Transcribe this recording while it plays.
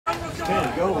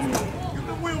10. Go with me. Get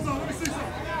the wheels on. Let me see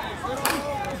something.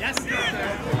 Yes, sir.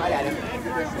 I got him.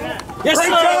 Yes, sir.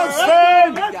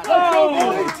 Sven. Let's go.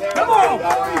 Come on.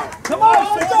 Come on.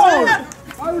 Let's go.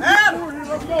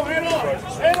 Let's go. Head on.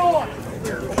 Head on.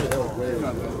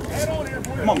 Head on here.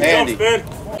 Come on, Andy. You're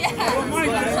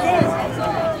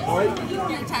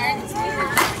tired this week.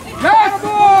 Yes,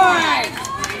 boy.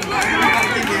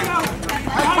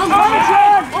 Come on,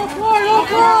 Chad. Oh, boy. Oh,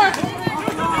 boy.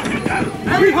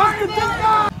 Every hunt to take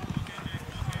that.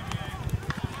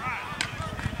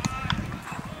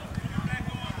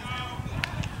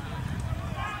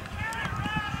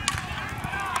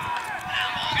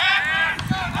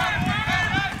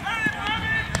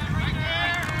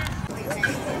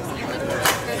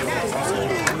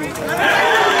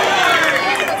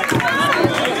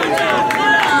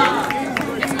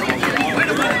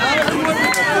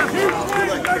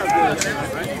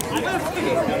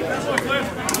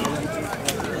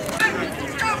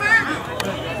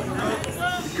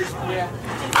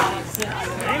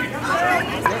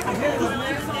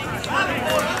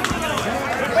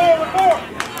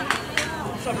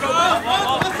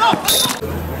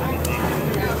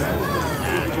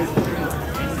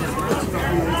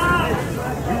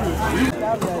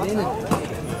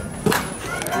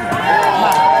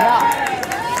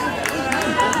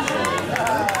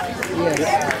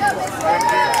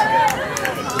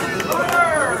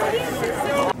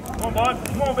 Come on, bud.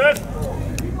 Come on, Ben.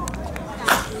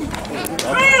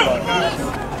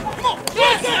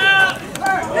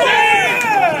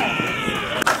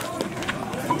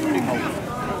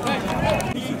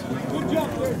 Good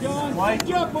jump there, John. Good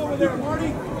jump over there,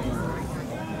 Marty.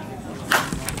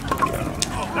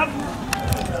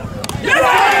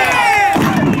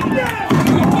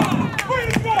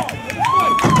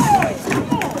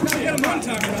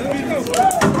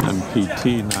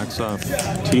 MPT knocks off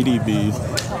TDB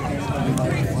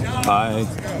by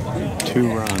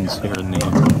 2 runs here in the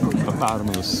bottom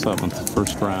of the 7th,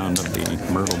 first round of the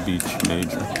Myrtle Beach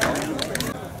Major.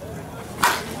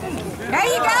 There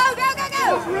you go, go, go, go!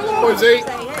 Boys, 8.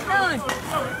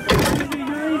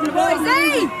 Boys,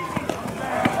 8!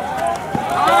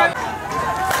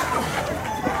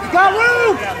 You got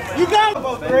room! You got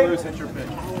Bruce, hit your pitch.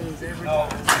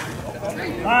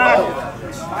 Bye.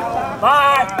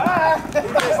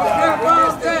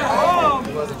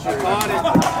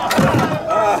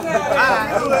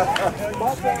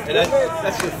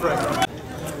 That's your friend.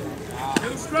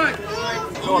 Get a strike.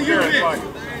 Do your pitch.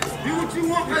 Do what you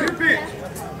want with your pitch.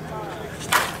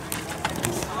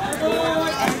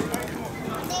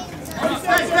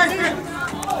 Stay.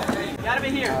 Gotta be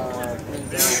here.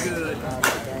 Very good.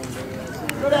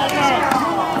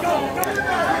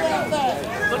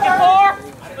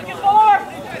 Looking for.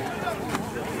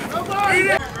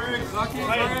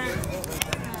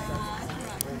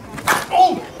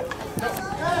 Oh!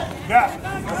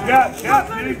 Got,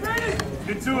 Steve.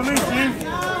 Get 2 at least, Steve.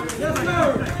 Yes, sir.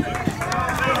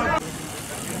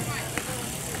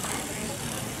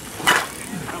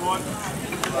 Come on.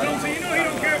 You know he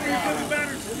don't care when you put the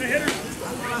batters and the hitters.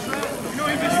 You know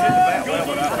he just goes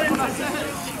on his face.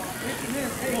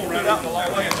 Come on, right out the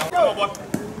long way. Come on, boy.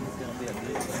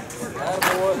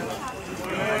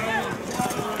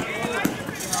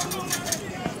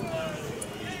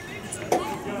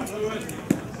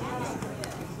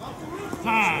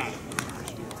 Time.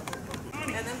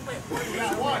 And then play it. We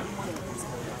got 1.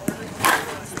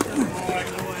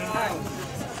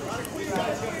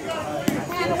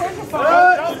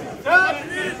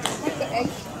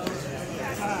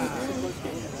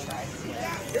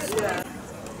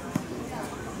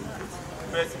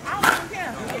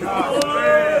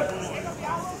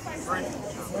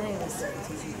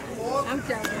 I'm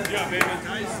joking.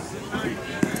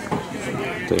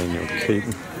 Daniel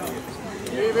Caden.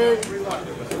 David.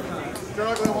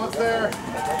 Struggling once there.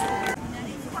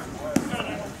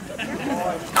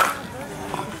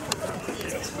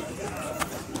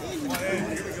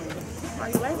 Are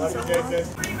you waiting so long?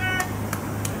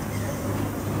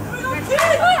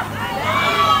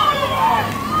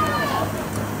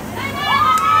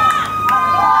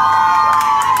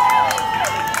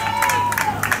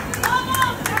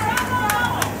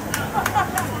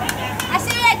 I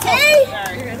see that T!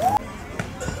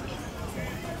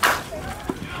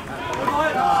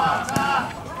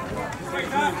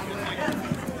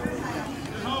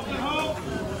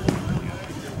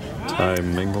 Ty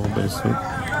Mingle, basically.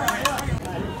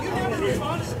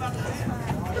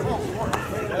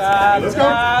 Let's go.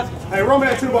 Hey, roll me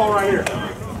that 2 ball right here.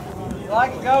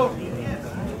 Like it, go.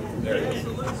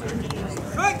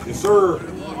 Yes, sir.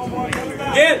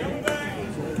 Get.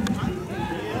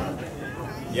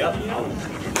 Yep.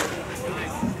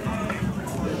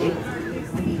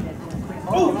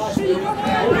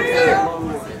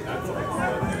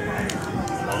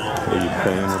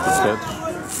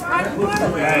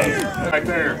 Right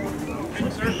there.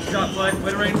 Shot play.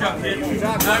 Way to range up, kid.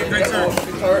 Nice, great serve.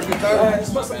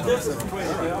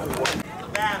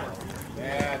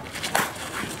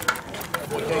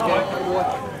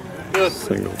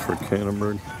 Single for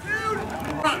Canterbury.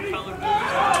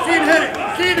 Keen hit it.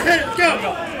 Keen hit it. Go.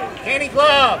 Candy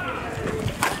glove.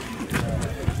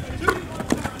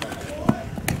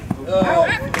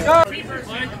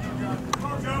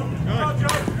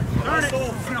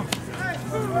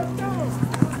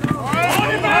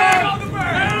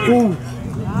 Ooh.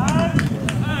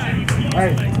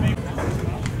 Hey.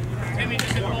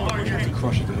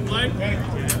 Crush it.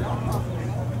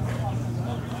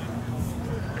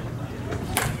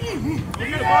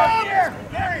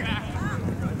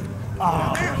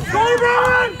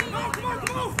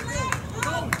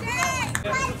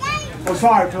 Oh,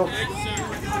 sorry, Phil.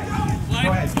 Go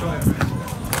ahead.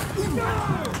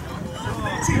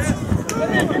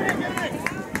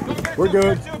 We're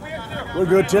good. We're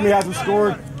good. Timmy hasn't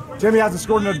scored. Timmy hasn't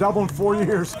scored in a double in 4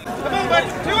 years. Come on, buddy.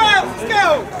 2 outs. Let's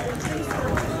go.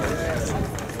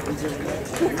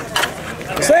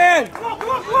 Sand!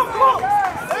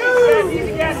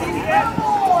 Easy gas, easy gas.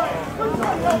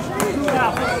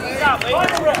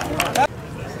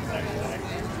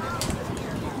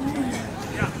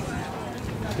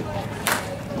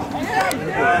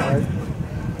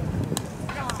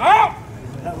 Out!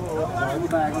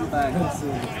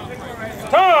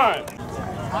 Time!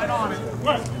 Right on it.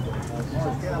 What?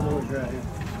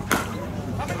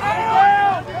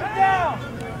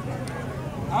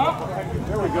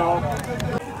 There we go.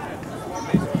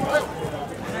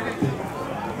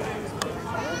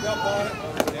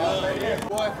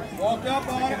 Walk up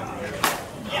on it.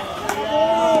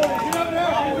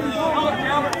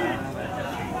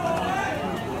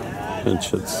 Pinch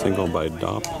hit single by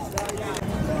Dopp.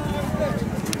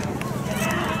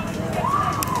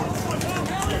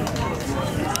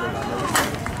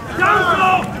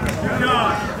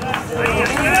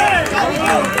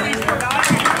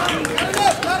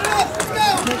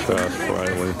 Josh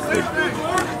Riley, big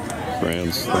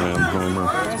grand slam homer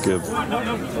to give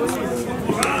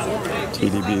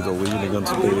TDB the lead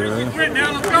against Bay Area.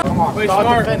 Play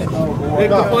smart. Make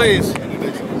the plays.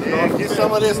 Get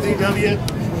some of this, DW.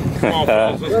 Come on,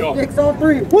 fellas, let's go. Dicks on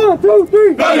 3. 1, 2,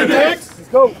 3. Go, Dicks. Let's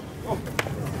go.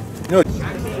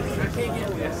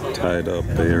 Tied up,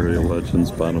 Bay Area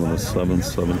Legends, bottom of the 7th,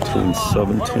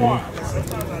 17-17.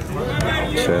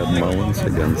 Chad Mullins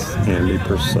against Andy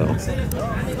Purcell.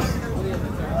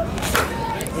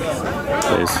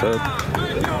 They set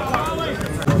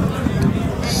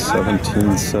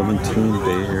 17-17,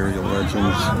 Bay Area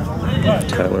Legends.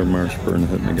 Tyler Marshburn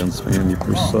hitting against Andy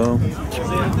Purcell.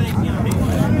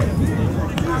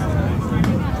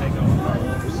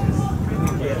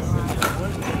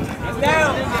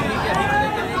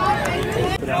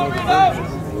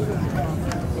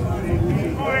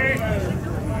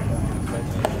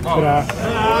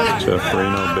 Jeff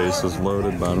Reno, bases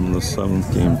loaded, bottom of the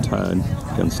 7th, game tied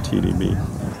against TDB.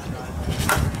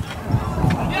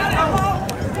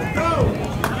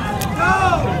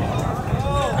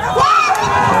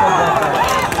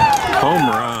 Home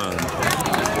run.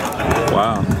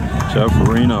 Wow. Jeff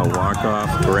Reno,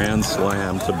 walk-off grand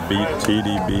slam to beat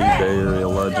TDB. Bay Area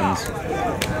Legends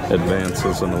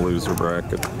advances in the loser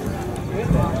bracket.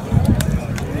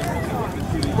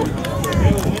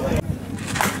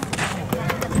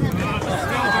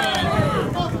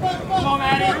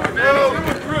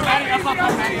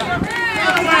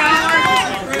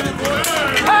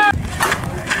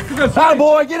 Hi,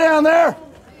 boy, get down there.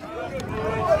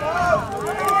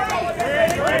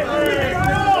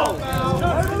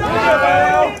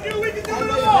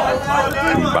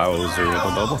 Bowser with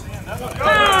a double.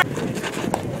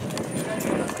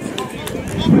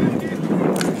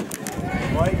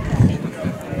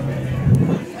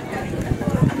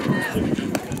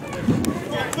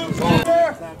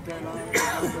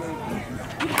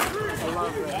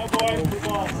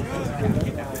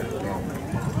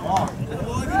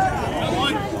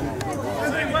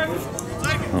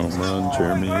 Home run,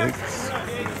 Jeremy Hicks.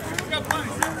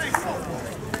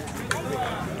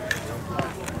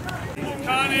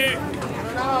 Connie!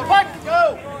 Go.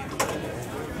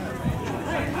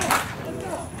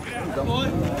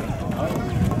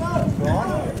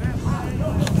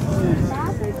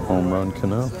 Home run,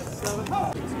 Cano.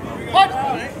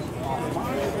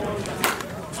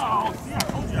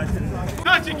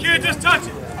 Touch it, kid, just touch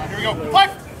it. Here we go. What?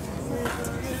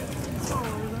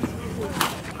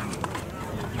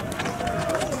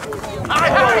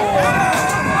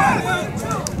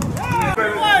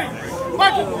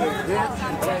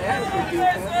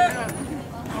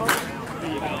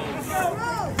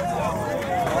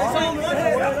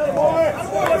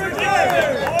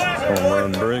 Home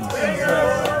run Briggs.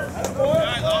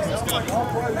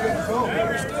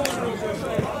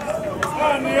 Come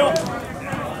on, Neil.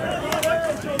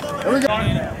 Here we go.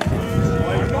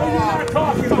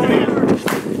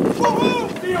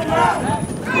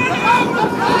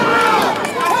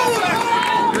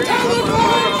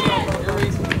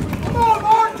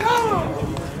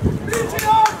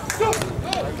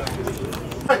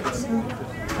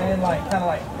 And like, kind of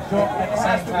like, jump at the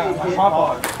same time. Like pop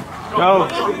on. Go.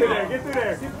 Get through there. Get through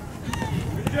there.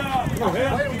 Good job.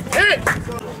 Hit it.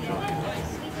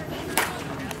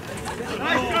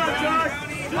 Nice job, Josh.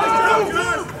 Nice job,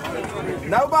 Josh.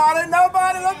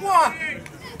 Nobody, look one.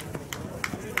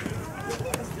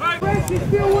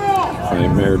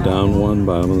 Nightmare down one,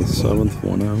 bottom of the 7th,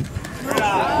 1 out.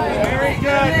 Very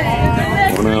good.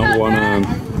 1 out, 1 on.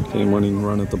 Game-winning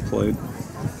run at the plate.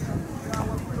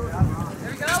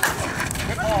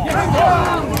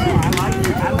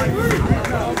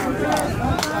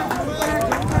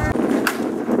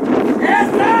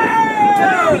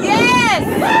 Yes!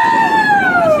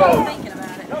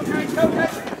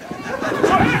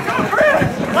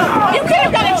 You could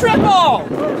have got a triple!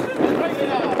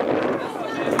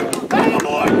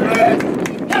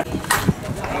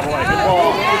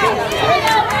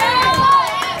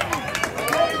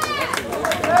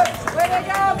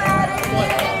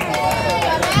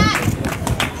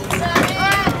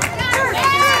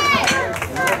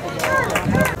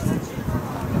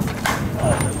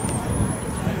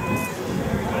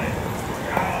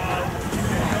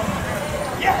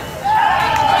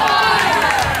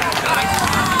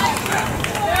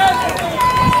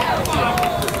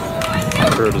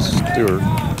 Curtis Stewart,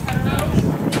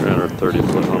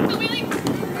 330-foot homer.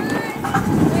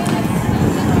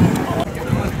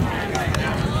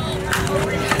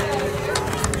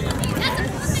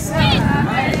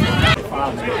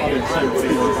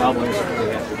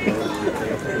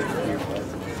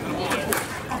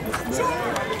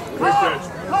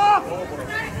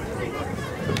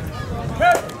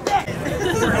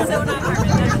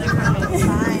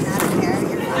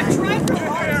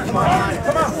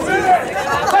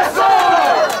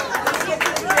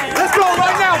 Let's go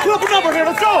right now. Flip a number here.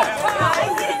 Let's go.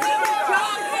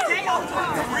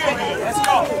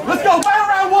 Let's go. Back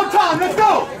around one time. Let's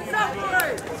go.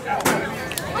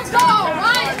 Let's go,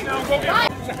 Ryan!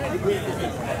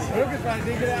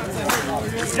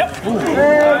 Yep.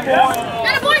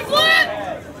 Got a boy flip!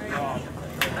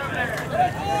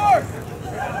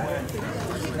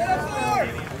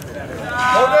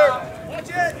 Hold her. Watch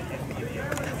it.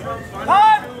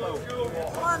 Time.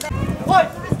 What?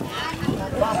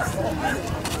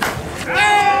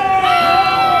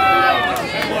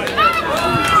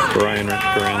 Bryant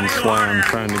grand slam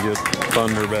trying to get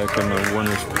Thunder back in the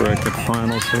winners bracket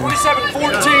finals here. 27-14,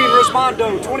 Rosmondo.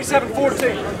 27-14.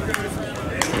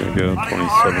 There we go,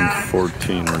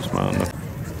 27-14 Rosmondo.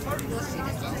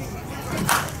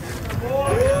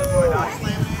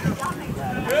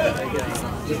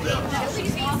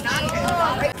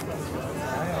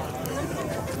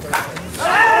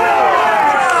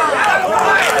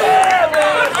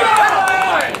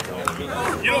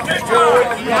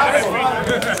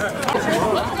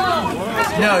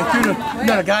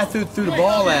 No, the guy threw the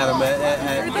ball at him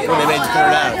when they made the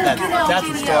third out. That's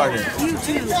what started.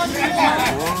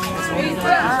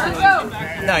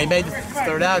 No, he made the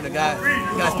third out. The guy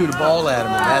threw the ball at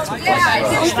him, and that's what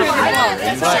caused the run.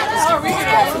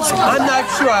 I'm not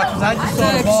sure because I just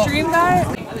saw the ball. Extreme guy?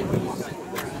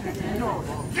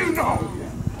 You know.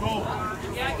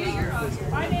 Yeah, get your